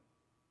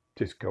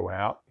just go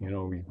out, you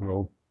can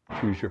go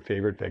choose your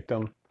favorite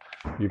victim.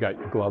 You got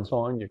your gloves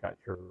on, you got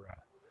your,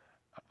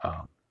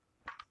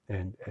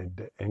 and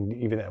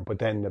even that. But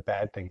then the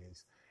bad thing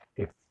is,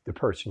 if the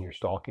person you're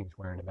stalking is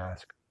wearing a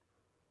mask,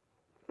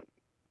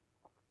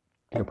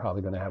 you're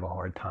probably going to have a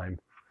hard time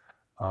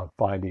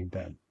finding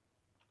them.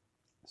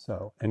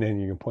 So, and then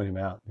you can point him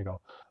out and you go,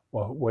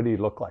 well, what did he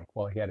look like?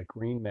 Well, he had a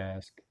green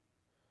mask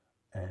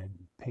and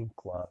pink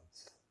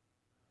gloves,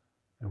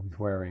 and was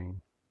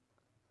wearing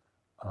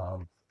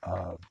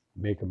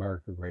Make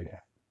America Great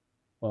hat.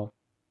 Well,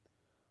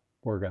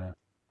 we're gonna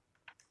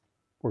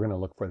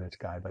look for this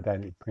guy, but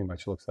that pretty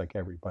much looks like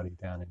everybody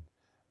down in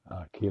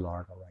Key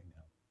Largo right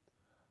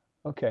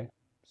now. Okay,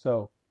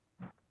 so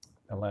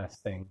the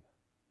last thing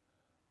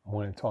I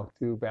want to talk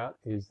to you about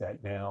is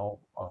that now,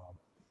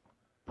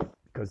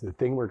 because the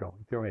thing we're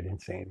going through, I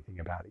didn't say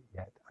anything about it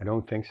yet. I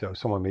don't think so.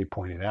 Someone may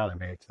point it out. I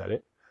may have said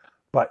it,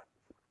 but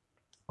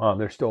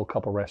There's still a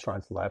couple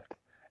restaurants left,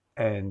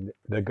 and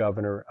the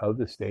governor of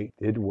the state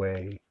did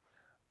weigh.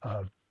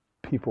 Uh,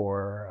 People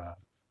are.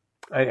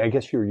 I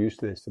guess you're used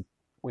to this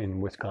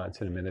in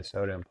Wisconsin and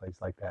Minnesota and places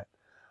like that,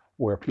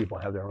 where people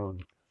have their own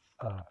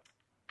uh,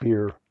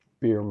 beer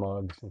beer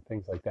mugs and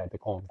things like that. They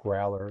call them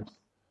growlers,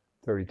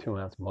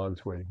 32-ounce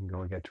mugs where you can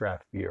go and get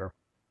draft beer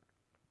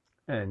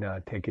and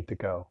take it to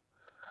go.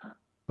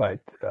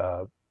 But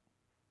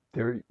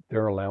they're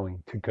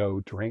allowing to go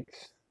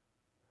drinks,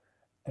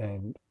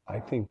 and I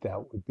think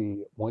that would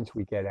be, once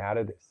we get out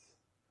of this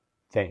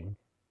thing,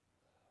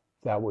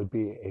 that would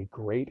be a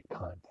great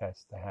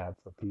contest to have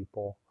for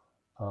people.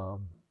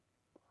 Um,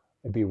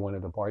 It'd be one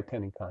of the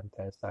bartending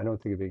contests. I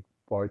don't think it'd be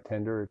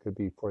bartender. It could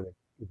be for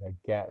the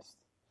guest,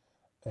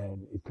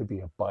 and it could be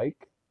a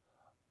bike,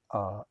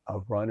 a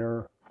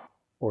runner,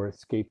 or a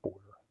skateboarder.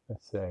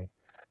 Let's say,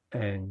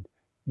 and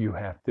you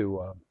have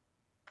to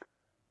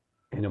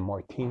in a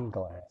martini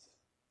glass.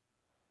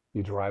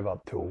 You drive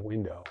up to a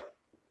window,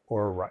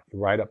 or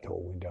right up to a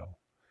window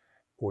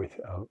with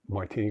a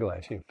martini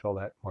glass. You fill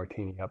that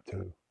martini up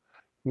to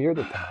near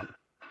the top,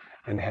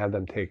 and have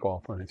them take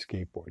off on a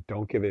skateboard.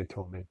 Don't give it to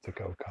them in a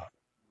to-go cup.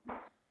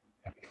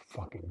 That'd be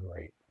fucking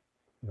great.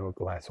 A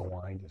glass of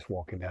wine, just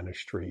walking down the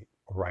street,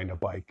 or riding a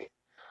bike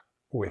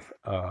with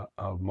a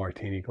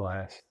martini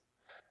glass.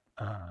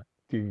 Uh,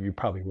 you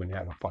probably wouldn't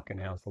have a fucking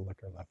ounce of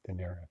liquor left in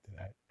there after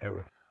that.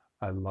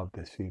 I'd love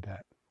to see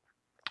that.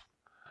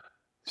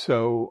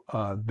 So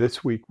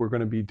this week we're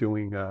going to be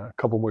doing a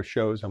couple more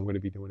shows. I'm going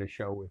to be doing a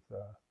show with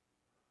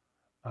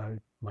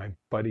my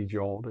buddy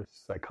Joel, the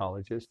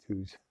psychologist,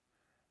 who's,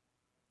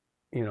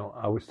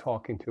 I was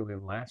talking to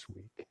him last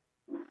week,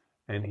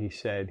 and he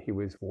said he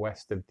was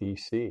west of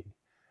DC.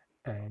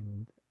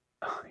 And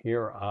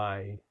here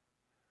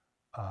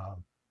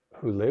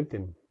who lived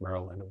in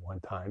Maryland at one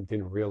time,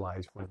 didn't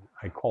realize when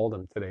I called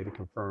him today to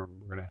confirm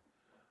we're going to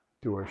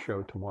do our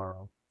show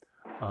tomorrow,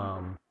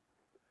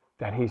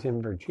 that he's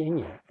in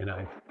Virginia. And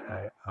I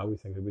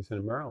always think it was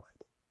in Maryland.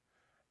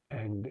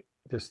 And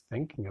just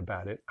thinking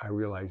about it, I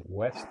realized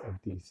west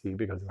of DC,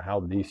 because of how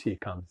DC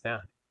comes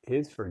down,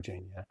 is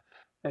Virginia.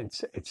 And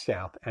it's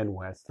south and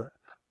west,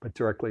 but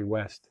directly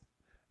west.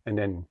 And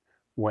then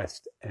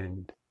west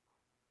and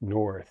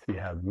north, you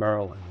have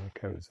Maryland. It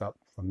goes up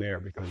from there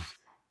because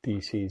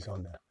DC's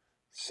on the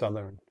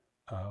southern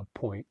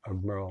point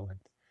of Maryland.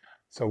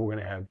 So we're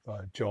going to have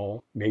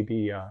Joel.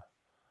 Maybe I'm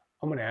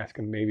going to ask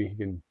him, maybe he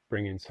can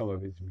bring in some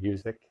of his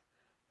music.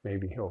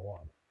 Maybe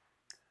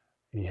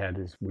he had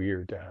this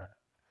weird,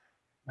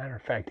 matter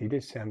of fact, he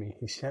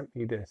sent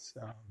me this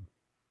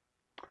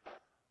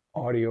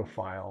audio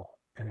file,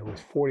 and it was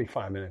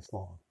 45 minutes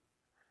long.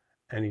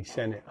 And he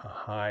sent it a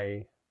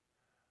high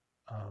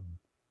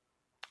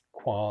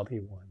quality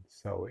one.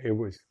 So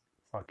it's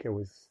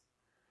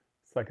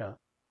like a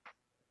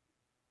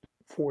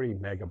 40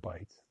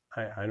 megabytes.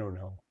 I don't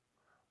know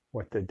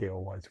what the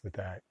deal was with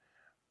that,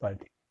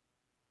 but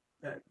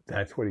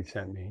that's what he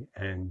sent me.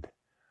 And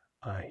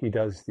he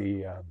does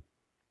the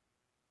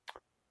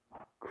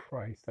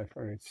I've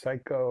heard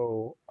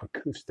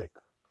psychoacoustic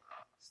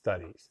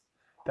studies.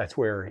 That's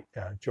where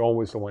Joel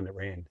was the one that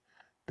ran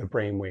the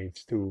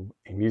brainwaves to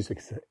a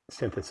music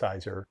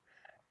synthesizer,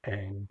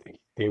 and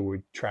they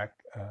would track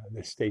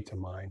the states of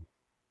mind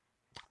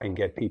and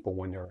get people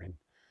when they're in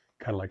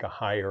kind of like a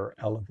higher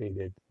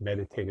elevated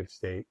meditative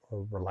state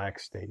or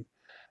relaxed state,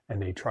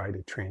 and they try to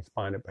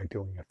transpond it by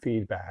doing a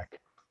feedback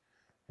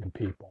in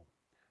people.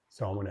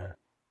 So I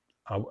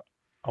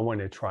want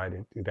to try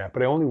to do that,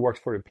 but it only works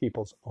for the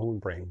people's own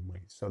brain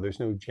waves. So there's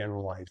no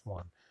generalized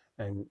one.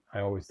 And I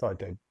always thought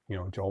that,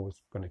 Joel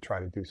was going to try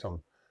to do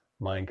some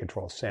mind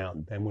control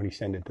sound. Then when he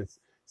sent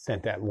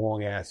that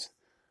long ass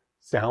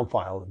sound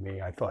file to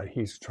me, I thought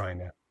he's trying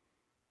to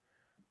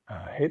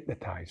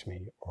hypnotize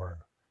me or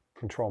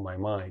control my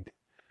mind,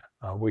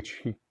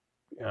 which you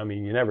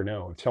never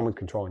know. If someone's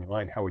controlling your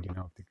mind, how would you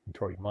know if they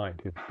control your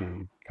mind? It'd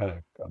be kind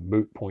of a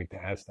moot point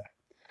to ask that.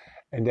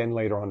 And then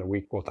later on in the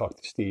week, we'll talk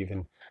to Steve,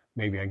 and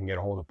maybe I can get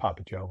a hold of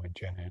Papa Joe and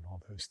Jenna and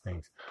all those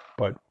things.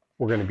 But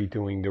we're going to be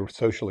doing the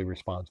socially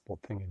responsible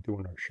thing and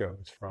doing our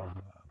shows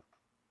from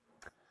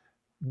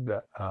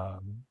the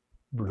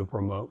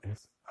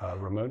remoteness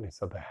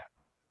of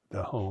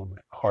the home,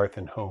 hearth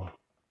and home,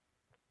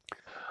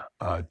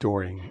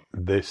 during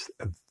this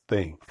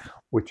thing,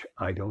 which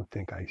I don't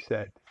think I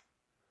said.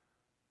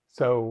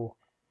 So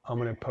I'm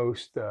going to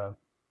post.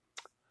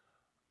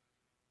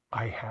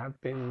 I have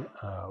been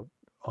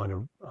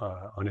on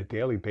a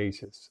daily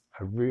basis.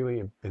 I really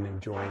have been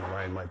enjoying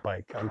riding my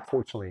bike.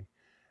 Unfortunately,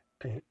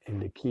 in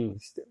the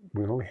Keys,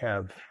 we only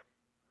have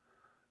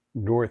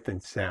north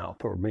and south,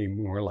 or maybe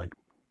more like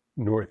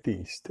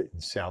northeast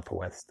and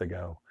southwest to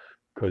go,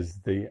 because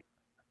the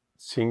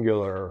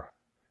singular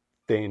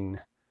thin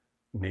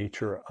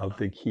nature of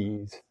the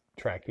Keys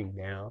tracking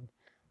down,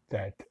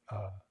 that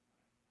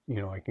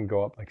I can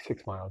go up like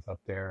 6 miles up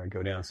there and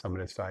go down some of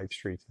the side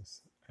streets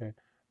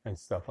and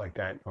stuff like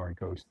that, or it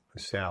goes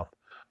south.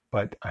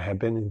 But I have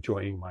been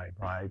enjoying my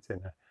rides, and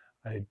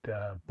I'd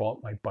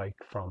bought my bike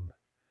from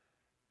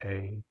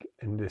in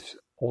this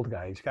old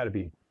guy. He's got to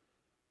be,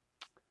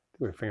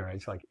 we're figuring out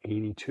he's like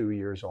 82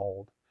 years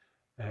old.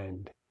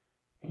 And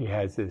he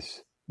has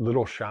this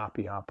little shop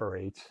he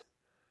operates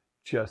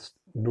just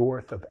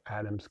north of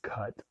Adams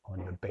Cut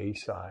on the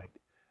Bayside.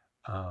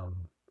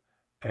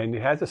 And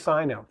it has a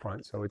sign out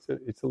front, so it's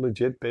a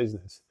legit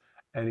business.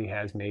 And he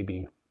has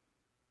maybe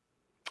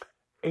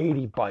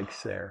 80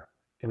 bikes there,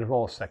 and they're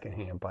all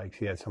secondhand bikes.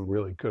 He has some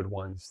really good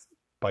ones,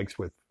 bikes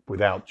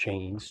without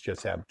chains,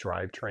 just have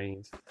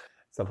drivetrains,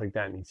 stuff like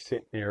that. And he's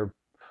sitting there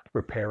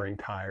repairing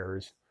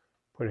tires,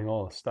 putting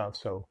all the stuff.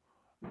 So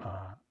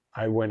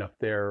I went up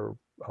there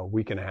a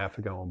week and a half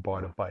ago and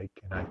bought a bike,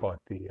 and I bought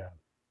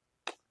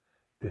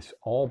this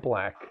all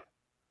black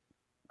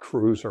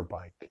cruiser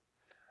bike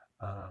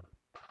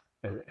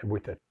and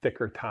with the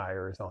thicker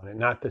tires on it,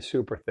 not the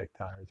super thick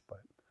tires,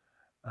 but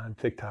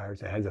thick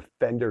tires. It has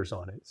fenders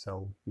on it,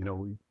 so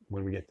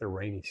when we get the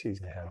rainy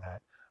season, I have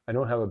that. I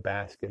don't have a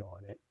basket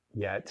on it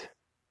yet.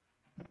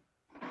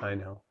 I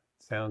know,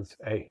 sounds,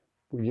 hey,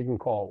 well, you can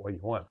call it what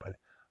you want, but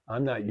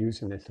I'm not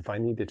using this. If I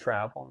need to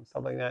travel and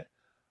stuff like that,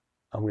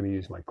 I'm going to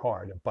use my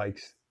car. The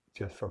bike's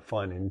just for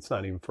fun, and it's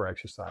not even for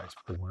exercise.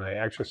 But when I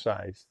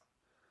exercise,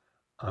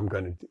 I'm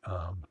going to,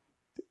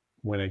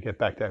 when I get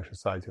back to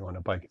exercising on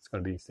a bike, it's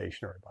going to be a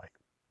stationary bike.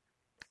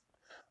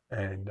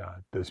 And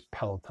those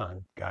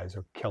Peloton guys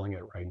are killing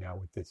it right now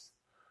with this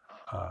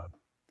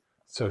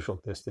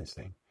social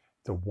distancing.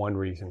 It's one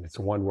reason, it's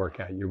one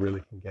workout you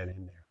really can get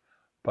in there.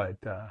 But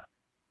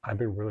I've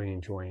been really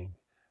enjoying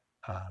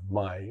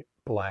my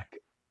black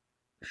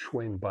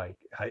Schwinn bike.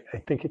 I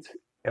think it's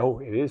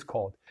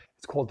called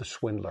the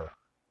Swindler,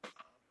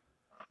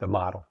 the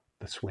model,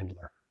 the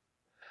Swindler.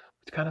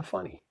 It's kind of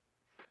funny.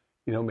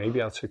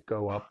 Maybe I should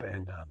go up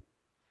and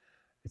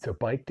it's a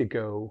bike to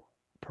go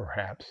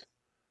perhaps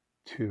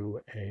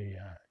to a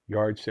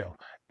yard sale.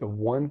 The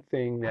one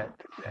thing that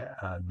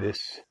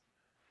this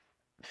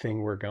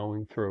thing we're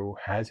going through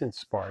hasn't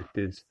sparked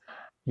is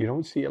you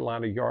don't see a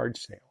lot of yard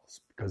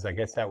sales, because I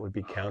guess that would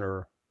be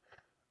counter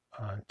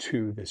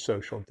to the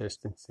social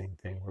distancing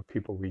thing, where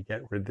people we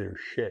get rid of their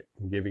shit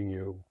and giving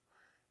you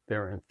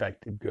their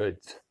infected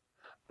goods.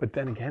 But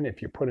then again,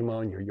 if you put them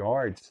on your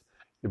yards,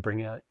 you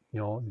bring out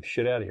the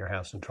shit out of your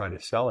house and try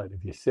to sell it.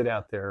 If you sit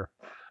out there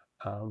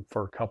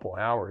for a couple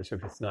hours,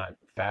 if it's not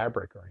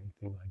fabric or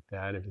anything like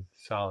that, if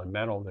it's solid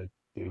metal, the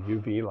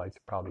UV lights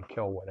probably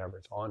kill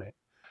whatever's on it.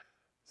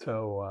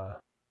 So,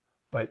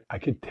 but I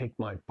could take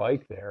my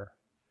bike there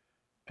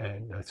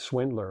and a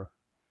Swindler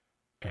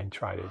and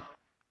try to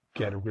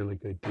get a really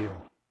good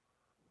deal.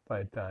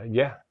 But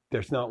yeah,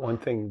 there's not one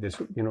thing. There's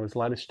a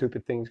lot of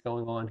stupid things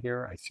going on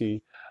here. I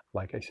see,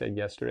 like I said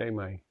yesterday,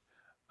 my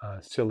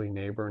silly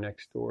neighbor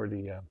next door,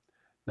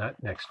 not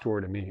next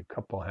door to me, a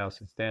couple of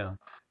houses down,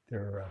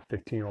 their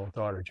 15-year-old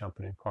daughter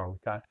jumping in the car. We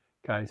got,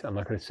 guys, I'm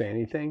not going to say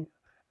anything.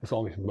 As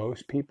long as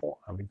most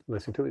people, I mean,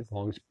 listen to it, as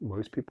long as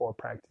most people are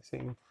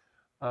practicing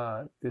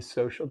this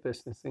social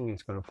distancing,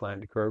 it's going to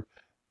flatten the curve.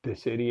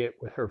 This idiot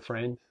with her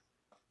friends,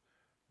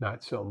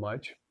 not so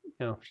much.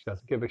 She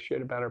doesn't give a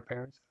shit about her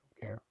parents. I don't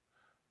care.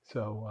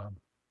 So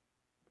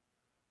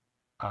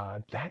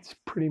that's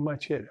pretty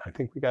much it. I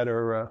think we got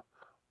our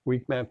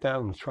week mapped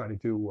out, and let's try to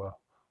do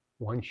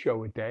one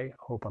show a day. I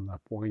hope I'm not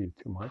boring you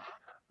too much.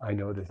 I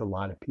know there's a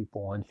lot of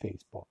people on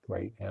Facebook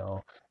right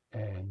now,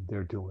 and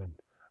they're doing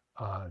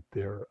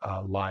their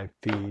live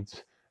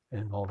feeds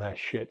and all that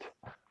shit.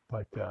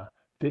 But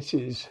this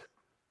is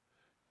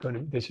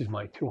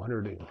my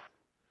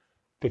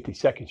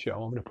 252nd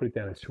show. I'm gonna put it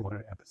down as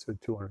episode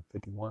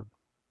 251.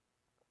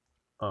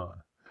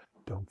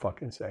 Don't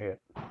fucking say it.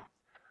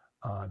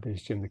 This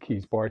is Jim the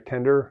Keys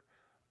bartender.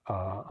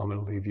 I'm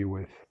gonna leave you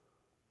with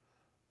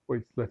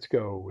let's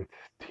go with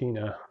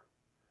Tina.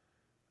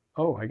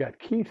 Oh, I got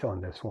Keith on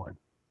this one.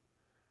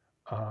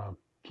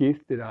 Keith,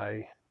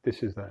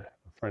 this is a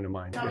friend of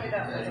mine.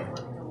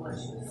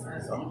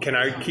 Can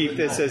I keep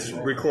this as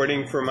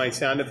recording for my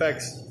sound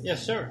effects?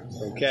 Yes, sir.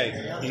 Okay.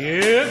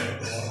 Yeah.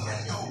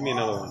 Give me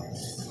another one.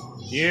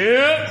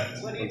 Yeah.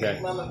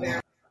 Okay.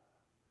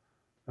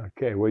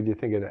 Okay, what do you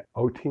think of that?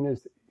 Oh,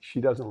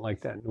 she doesn't like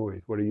that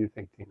noise. What do you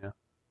think, Tina?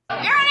 You're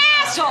an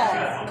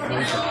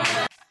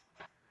asshole!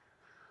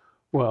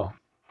 Well,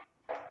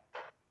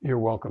 you're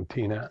welcome,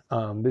 Tina.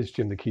 This is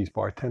Jim the Keys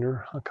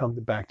bartender. I'll come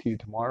back to you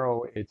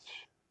tomorrow.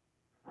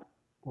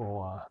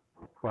 We'll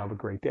have a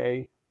great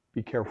day.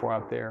 Be careful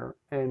out there.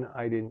 And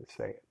I didn't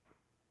say it.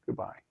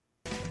 Goodbye.